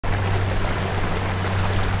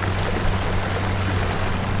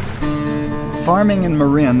Farming in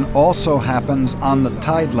Marin also happens on the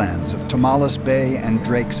tidelands of Tomales Bay and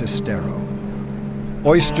Drake's Estero.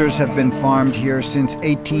 Oysters have been farmed here since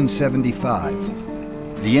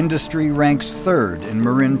 1875. The industry ranks third in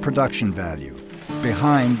Marin production value,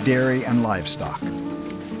 behind dairy and livestock.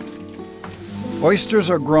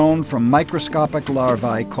 Oysters are grown from microscopic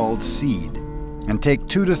larvae called seed and take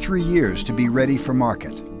 2 to 3 years to be ready for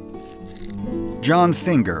market. John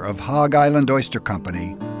Finger of Hog Island Oyster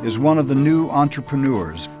Company is one of the new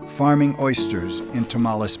entrepreneurs farming oysters in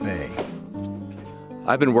Tomales Bay.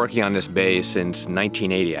 I've been working on this bay since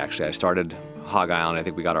 1980, actually. I started Hog Island. I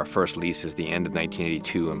think we got our first leases the end of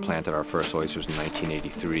 1982 and planted our first oysters in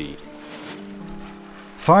 1983.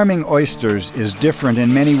 Farming oysters is different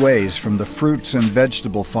in many ways from the fruits and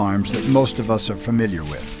vegetable farms that most of us are familiar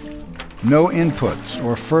with. No inputs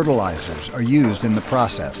or fertilizers are used in the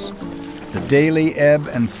process. The daily ebb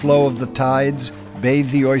and flow of the tides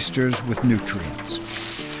bathe the oysters with nutrients.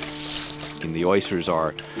 And the oysters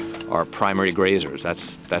are primary grazers.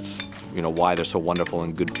 That's why they're so wonderful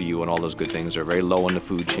and good for you and all those good things. They're very low in the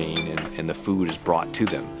food chain and the food is brought to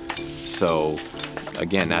them. So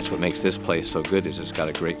again, that's what makes this place so good, is it's got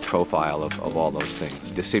a great profile of all those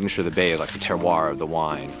things. The signature of the bay is like the terroir of the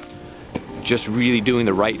wine. Just really doing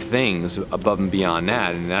the right things above and beyond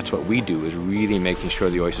that, and that's what we do, is really making sure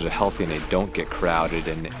the oysters are healthy and they don't get crowded,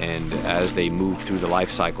 and as they move through the life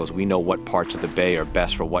cycles, we know what parts of the bay are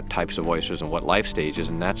best for what types of oysters and what life stages,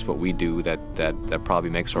 and that's what we do that probably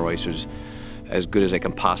makes our oysters as good as they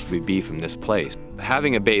can possibly be from this place.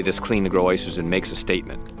 Having a bay this clean to grow oysters in makes a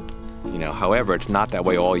statement. However, it's not that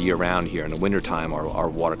way all year round here. In the wintertime, our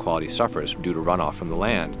water quality suffers due to runoff from the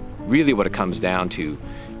land. Really what it comes down to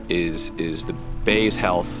is the bay's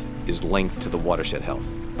health is linked to the watershed health.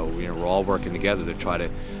 So, we're all working together to try to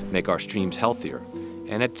make our streams healthier.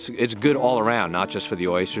 And it's good all around, not just for the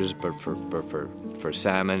oysters, but for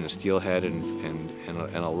salmon and steelhead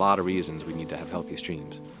and a lot of reasons we need to have healthy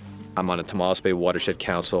streams. I'm on the Tomales Bay Watershed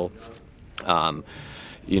Council.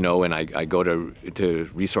 And I go to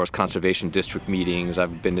Resource Conservation District meetings.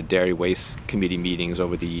 I've been to Dairy Waste Committee meetings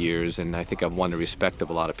over the years, and I think I've won the respect of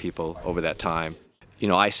a lot of people over that time.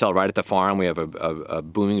 I sell right at the farm. We have a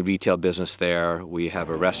booming retail business there. We have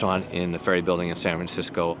a restaurant in the Ferry Building in San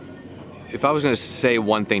Francisco. If I was going to say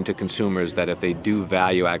one thing to consumers, that if they do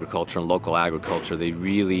value agriculture and local agriculture, they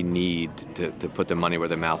really need to put their money where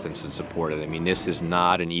their mouth is and support it. I mean, this is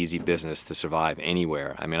not an easy business to survive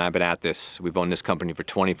anywhere. I mean, I've been at this, we've owned this company for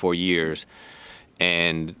 24 years,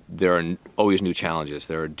 and there are always new challenges.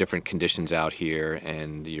 There are different conditions out here,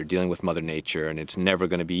 and you're dealing with Mother Nature, and it's never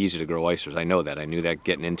going to be easy to grow oysters. I know that. I knew that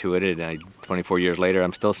getting into it, and 24 years later,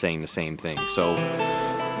 I'm still saying the same thing. So,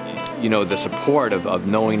 the support of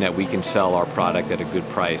knowing that we can sell our product at a good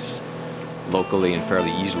price locally and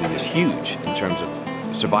fairly easily is huge in terms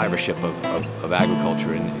of survivorship of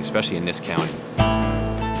agriculture, and especially in this county.